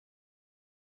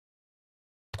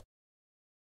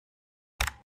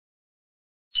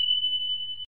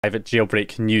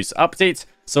Jailbreak news update.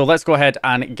 So let's go ahead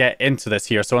and get into this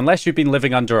here. So unless you've been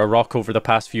living under a rock over the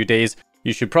past few days,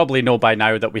 you should probably know by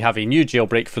now that we have a new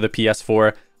jailbreak for the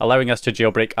PS4, allowing us to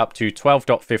jailbreak up to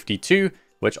 12.52,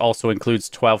 which also includes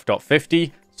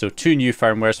 12.50. So two new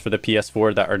firmwares for the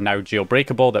PS4 that are now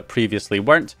jailbreakable that previously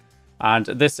weren't. And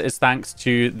this is thanks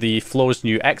to the Flow's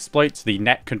new exploit, the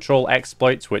net control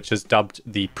exploit, which is dubbed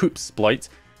the poopsploit,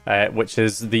 which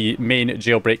is the main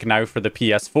jailbreak now for the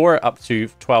PS4 up to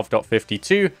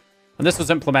 12.52. And this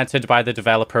was implemented by the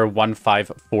developer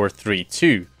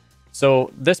 15432.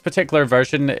 So this particular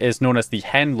version is known as the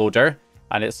HenLoader,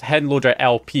 and it's HenLoader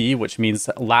LP, which means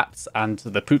laps and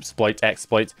the poopsploit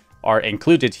exploit are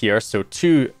included here. So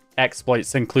two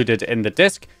exploits included in the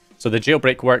disk. So the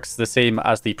jailbreak works the same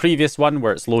as the previous one,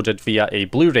 where it's loaded via a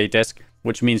Blu-ray disc,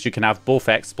 which means you can have both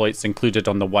exploits included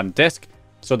on the one disc.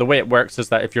 So the way it works is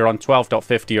that if you're on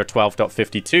 12.50 or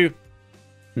 12.52,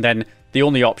 then the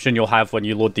only option you'll have when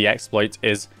you load the exploit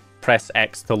is press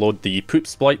X to load the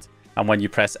poopsploit. And when you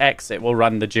press X, it will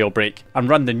run the jailbreak and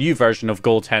run the new version of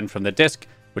GoldHEN from the disk,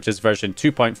 which is version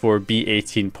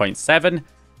 2.4b18.7.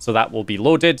 So that will be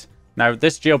loaded. Now,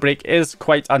 this jailbreak is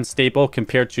quite unstable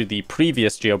compared to the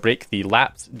previous jailbreak, the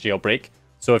lapped jailbreak.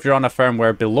 So if you're on a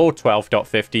firmware below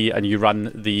 12.50 and you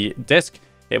run the disk,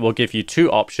 it will give you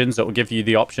two options. It will give you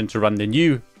the option to run the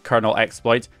new kernel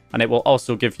exploit, and it will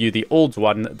also give you the old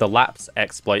one, the lapse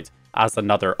exploit, as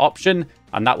another option.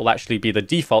 And that will actually be the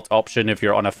default option if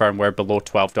you're on a firmware below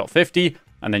 12.50,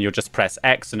 and then you'll just press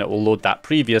X and it will load that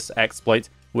previous exploit,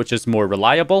 which is more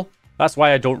reliable. That's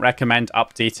why I don't recommend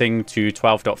updating to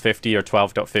 12.50 or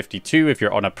 12.52 if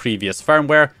you're on a previous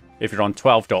firmware. If you're on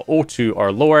 12.02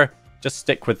 or lower, just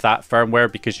stick with that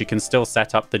firmware because you can still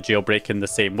set up the jailbreak in the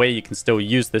same way. You can still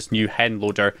use this new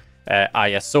HenLoader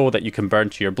ISO that you can burn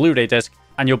to your Blu-ray disc,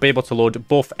 and you'll be able to load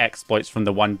both exploits from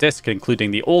the one disc, including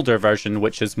the older version,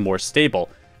 which is more stable.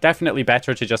 Definitely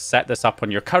better to just set this up on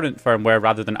your current firmware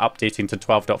rather than updating to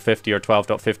 12.50 or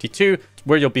 12.52,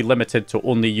 where you'll be limited to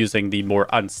only using the more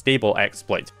unstable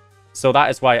exploit. So that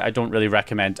is why I don't really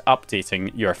recommend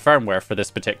updating your firmware for this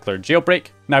particular jailbreak.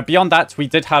 Now, beyond that, we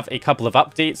did have a couple of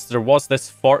updates. There was this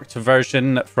forked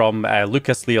version from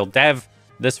Lucas Leal Dev.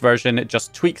 This version, it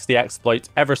just tweaks the exploit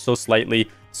ever so slightly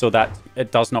so that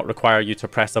it does not require you to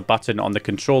press a button on the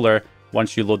controller.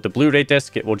 Once you load the Blu-ray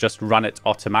disc, it will just run it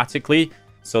automatically.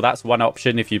 So that's one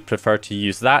option if you prefer to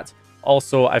use that.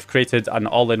 Also, I've created an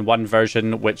all-in-one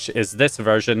version, which is this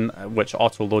version, which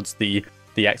auto-loads the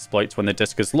exploit when the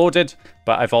disk is loaded.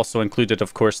 But I've also included,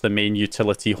 of course, the main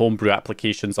utility Homebrew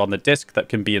applications on the disk that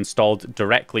can be installed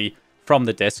directly from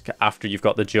the disk after you've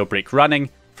got the jailbreak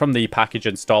running from the package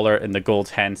installer in the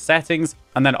GoldHEN settings.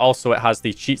 And then also it has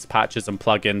the cheats, patches, and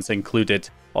plugins included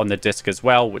on the disk as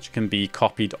well, which can be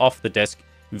copied off the disk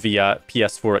via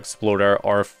PS4 Xplorer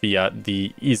or via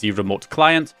the Easy Remote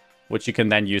Client, which you can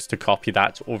then use to copy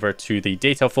that over to the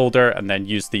data folder and then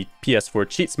use the PS4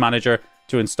 Cheats Manager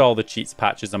to install the cheats,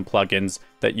 patches, and plugins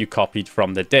that you copied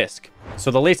from the disk.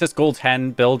 So the latest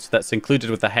GoldHEN build that's included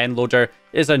with the HenLoader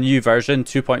is a new version,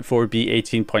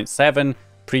 2.4b18.7.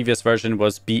 Previous version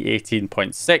was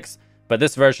b18.6. But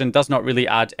this version does not really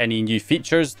add any new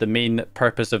features. The main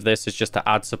purpose of this is just to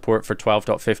add support for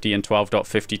 12.50 and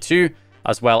 12.52.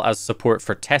 as well as support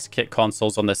for test kit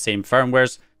consoles on the same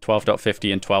firmwares,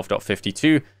 12.50 and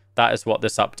 12.52. That is what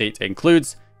this update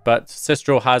includes, but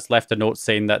Sistro has left a note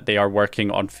saying that they are working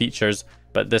on features,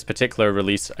 but this particular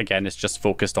release, again, is just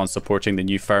focused on supporting the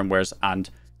new firmwares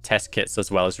and test kits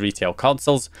as well as retail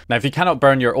consoles. Now, if you cannot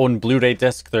burn your own Blu-ray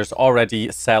disc, there's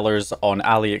already sellers on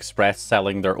AliExpress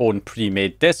selling their own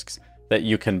pre-made discs that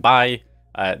you can buy.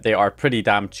 They are pretty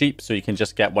damn cheap, so you can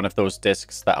just get one of those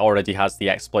discs that already has the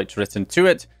exploit written to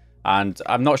it. And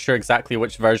I'm not sure exactly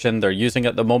which version they're using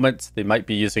at the moment. They might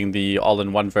be using the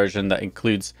all-in-one version that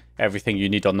includes everything you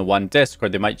need on the one disc, or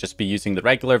they might just be using the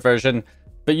regular version.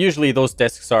 But usually those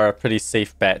discs are a pretty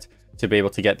safe bet to be able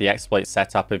to get the exploit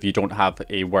set up if you don't have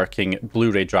a working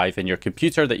Blu-ray drive in your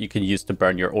computer that you can use to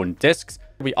burn your own discs.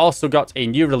 We also got a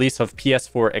new release of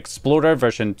PS4 Xplorer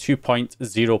version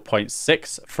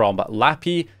 2.0.6 from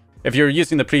Lappy. If you're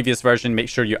using the previous version, make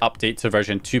sure you update to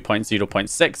version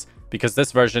 2.0.6 because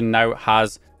this version now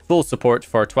has full support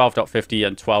for 12.50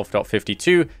 and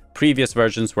 12.52. Previous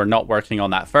versions were not working on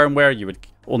that firmware. You would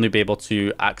only be able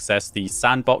to access the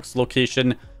sandbox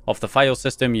location of the file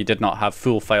system. You did not have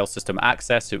full file system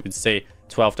access. It would say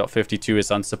 12.52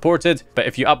 is unsupported. But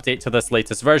if you update to this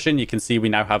latest version, you can see we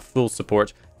now have full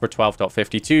support for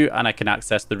 12.52 and I can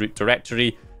access the root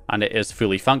directory and it is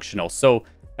fully functional. So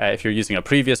If you're using a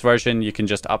previous version, you can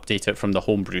just update it from the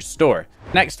Homebrew store.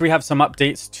 Next, we have some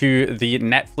updates to the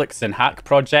Netflix and Hack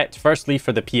project. Firstly,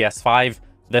 for the PS5,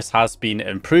 this has been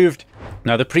improved.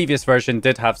 Now, the previous version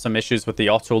did have some issues with the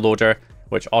Autoloader,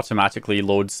 which automatically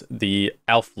loads the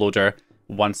ELF loader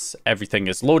once everything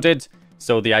is loaded.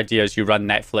 So the idea is you run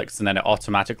Netflix and then it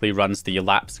automatically runs the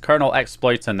lapse kernel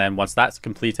exploit, and then once that's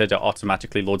completed, it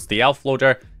automatically loads the ELF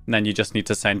loader, and then you just need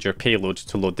to send your payload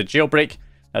to load the jailbreak.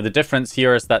 Now, the difference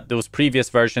here is that those previous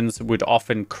versions would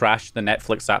often crash the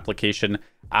Netflix application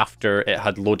after it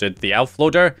had loaded the ELF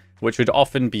loader, which would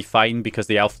often be fine because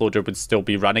the ELF loader would still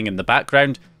be running in the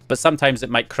background, but sometimes it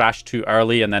might crash too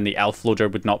early and then the ELF loader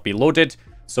would not be loaded.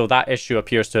 So that issue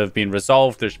appears to have been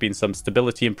resolved. There's been some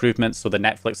stability improvements, so the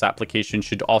Netflix application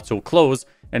should auto-close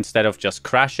instead of just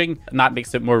crashing, and that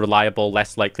makes it more reliable,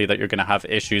 less likely that you're going to have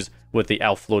issues with the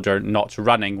ELF loader not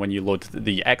running when you load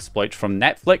the exploit from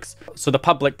Netflix. So the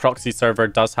public proxy server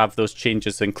does have those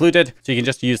changes included, so you can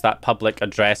just use that public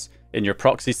address in your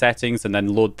proxy settings and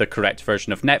then load the correct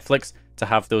version of Netflix to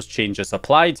have those changes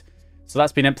applied. So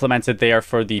that's been implemented there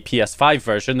for the PS5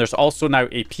 version. There's also now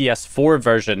a PS4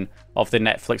 version of the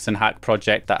Netflix and Hack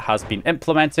project that has been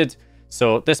implemented.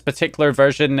 So this particular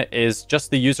version is just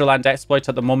the userland exploit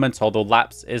at the moment, although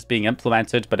lapse is being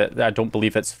implemented, but I don't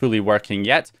believe it's fully working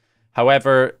yet.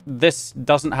 However, this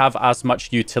doesn't have as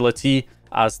much utility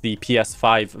as the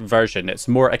PS5 version. It's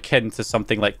more akin to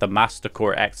something like the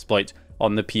Mastercore exploit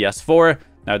on the PS4.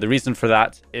 Now, the reason for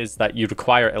that is that you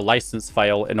require a license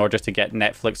file in order to get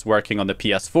Netflix working on the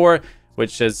PS4,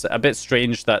 which is a bit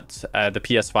strange that the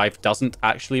PS5 doesn't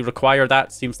actually require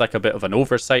that. Seems like a bit of an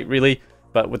oversight, really.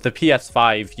 But with the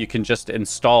PS5, you can just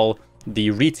install the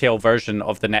retail version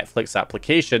of the Netflix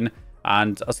application,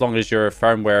 and as long as your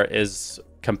firmware is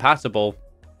compatible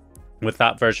with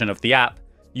that version of the app,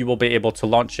 you will be able to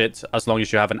launch it as long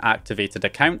as you have an activated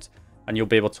account, and you'll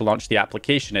be able to launch the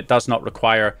application. It does not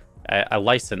require a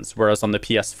license, whereas on the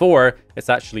PS4, it's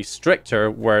actually stricter,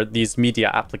 where these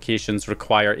media applications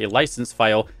require a license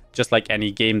file, just like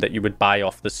any game that you would buy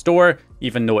off the store.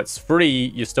 Even though it's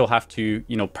free, you still have to,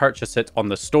 purchase it on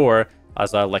the store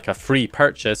as a free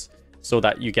purchase, so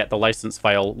that you get the license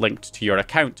file linked to your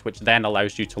account, which then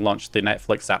allows you to launch the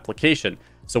Netflix application.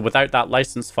 So without that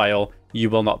license file, you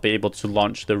will not be able to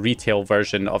launch the retail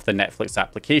version of the Netflix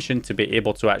application to be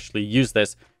able to actually use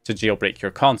this to jailbreak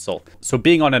your console. So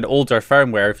being on an older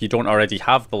firmware, if you don't already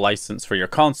have the license for your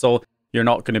console, you're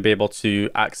not going to be able to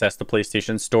access the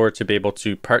PlayStation Store to be able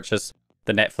to purchase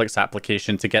the Netflix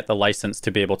application to get the license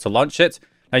to be able to launch it.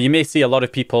 Now, you may see a lot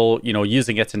of people,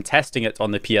 using it and testing it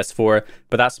on the PS4,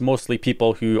 but that's mostly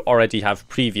people who already have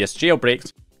previous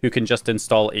jailbreaks, who can just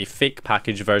install a fake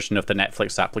package version of the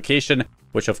Netflix application,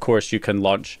 which of course you can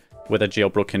launch with a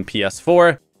jailbroken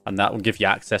PS4, and that will give you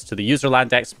access to the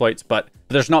userland exploits. But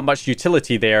there's not much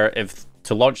utility there if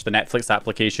to launch the Netflix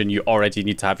application you already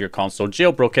need to have your console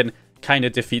jailbroken. Kind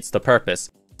of defeats the purpose.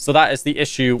 So that is the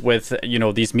issue with,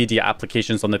 these media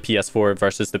applications on the PS4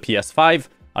 versus the PS5,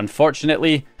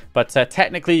 unfortunately. But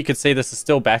technically, you could say this is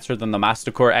still better than the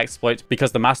Mastercore exploit,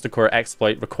 because the Mastercore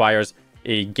exploit requires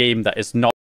a game that is not